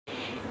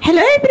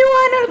Hello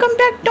everyone, welcome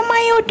back to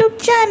my YouTube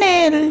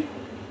channel.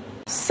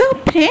 So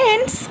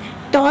friends,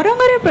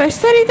 तरंगरे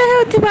प्रसारित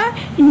होथिबा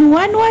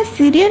नुआ नुआ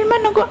serial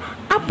मानको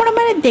आपण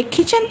माने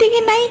देखिचंती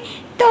कि नहीं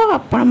तो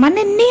आपण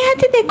माने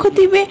निहाती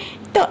देखुथिबे।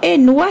 तो ए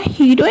नुआ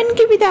हीरोइन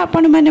की भी तो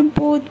आपण माने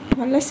बहुत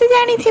भल से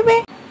जानी थिबे।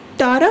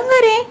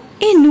 तरंगरे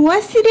ए नुआ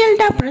सीरियल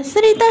टा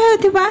प्रसारित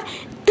होथिबा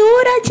तू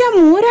राजा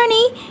मु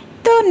रानी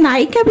तो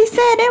नायिका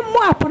विषय रे मु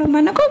आपण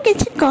मानको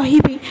किछि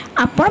कहिबी।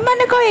 आपण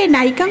मानको ए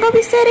नायिका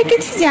विषय रे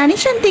किछि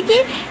जानिछंती कि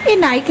ए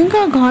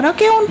नायिका घर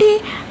केउंठी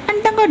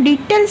एंड तांको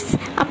डिटेल्स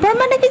आपण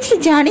माने किछि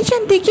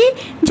जानिछंती कि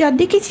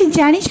जदी किछि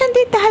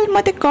जानिछंती ताहाल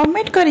मते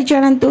कमेंट करि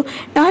जणांतु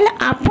ताहाल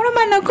आपण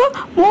मानको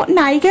मो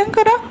नायिका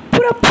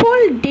पूरा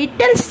फुल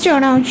डिटेल्स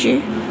जणाउची।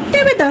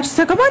 तेबे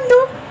दर्शक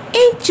बंधु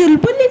ए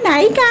चुलबुली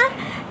नायिका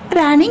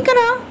रानी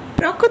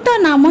प्रकृत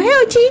नाम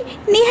हेउची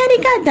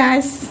निहारिका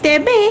दास।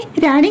 तेबे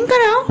रानी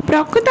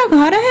प्रकृत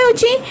घर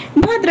हेउची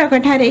भद्रक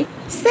ठारे।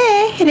 से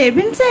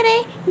रेभेन्सा रे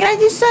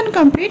graduation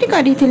complete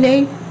करिथिले।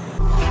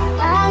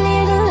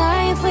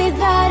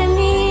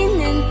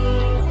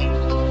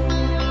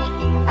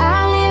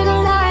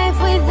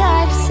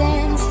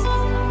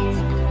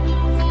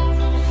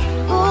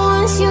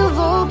 You've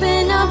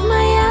opened up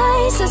my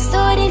eyes, I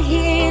started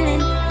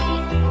healing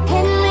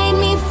and made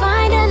me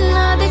find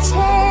another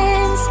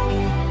chance.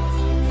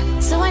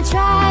 So I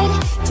tried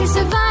to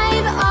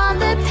survive all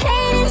the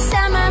pain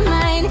inside my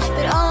mind,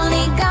 but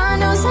only God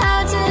knows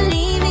how to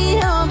leave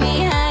it all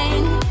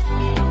behind.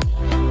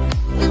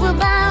 We were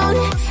bound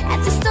at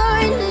the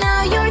start,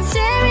 now you're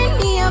tearing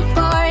me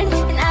apart,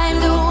 and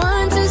I'm the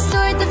one to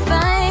start the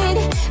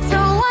fight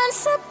from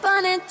once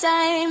upon a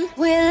time.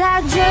 Will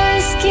I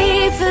just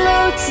keep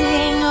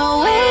floating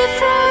away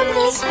from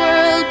this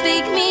world?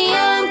 Pick me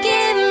up,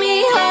 give me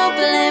hope,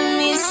 let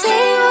me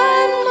say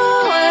one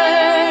more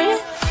word.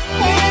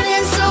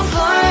 Heaven's so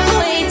far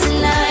away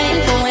tonight,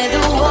 but where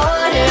the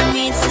water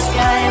meets the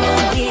sky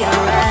will be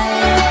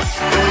alright.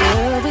 The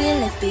world we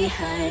left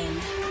behind.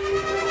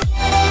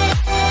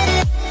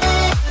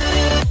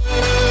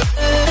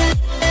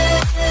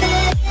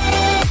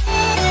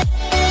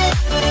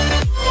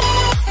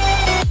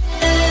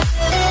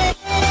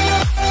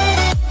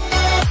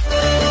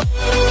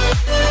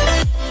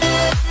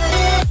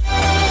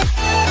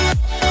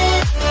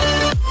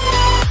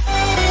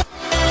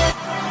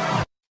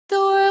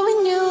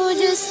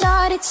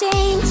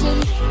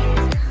 Changing.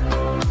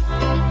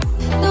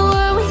 The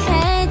world we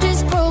had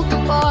just broke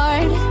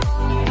apart.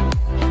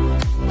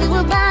 We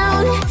were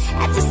bound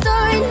at the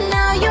start,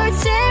 now you're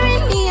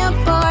tearing me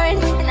apart,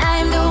 and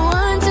I'm the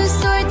one to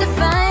start the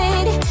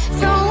fight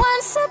from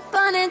once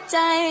upon a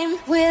time.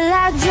 Will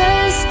I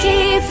just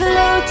keep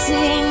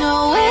floating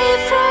away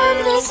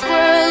from this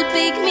world?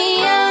 Pick me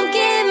up,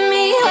 give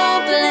me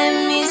hope, let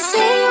me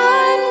say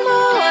one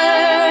more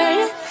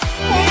word.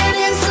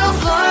 Heaven's so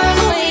far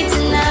away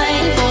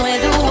tonight, but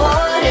where the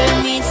water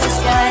meets the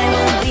sky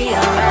will be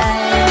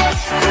alright.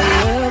 The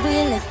world we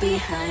left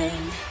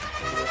behind.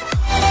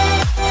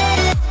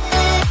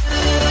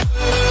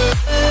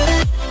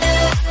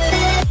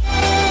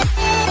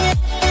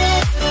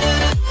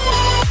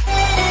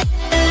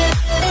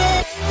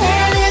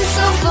 Heaven's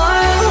so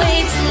far away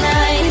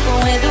tonight, but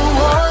where the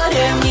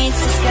water meets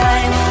the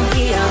sky will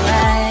be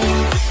alright.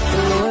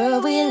 The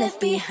world we left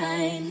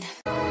behind.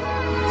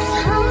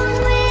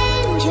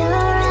 Your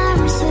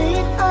arms,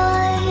 sweet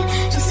boy,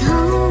 just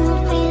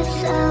hold me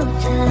so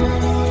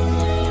tight.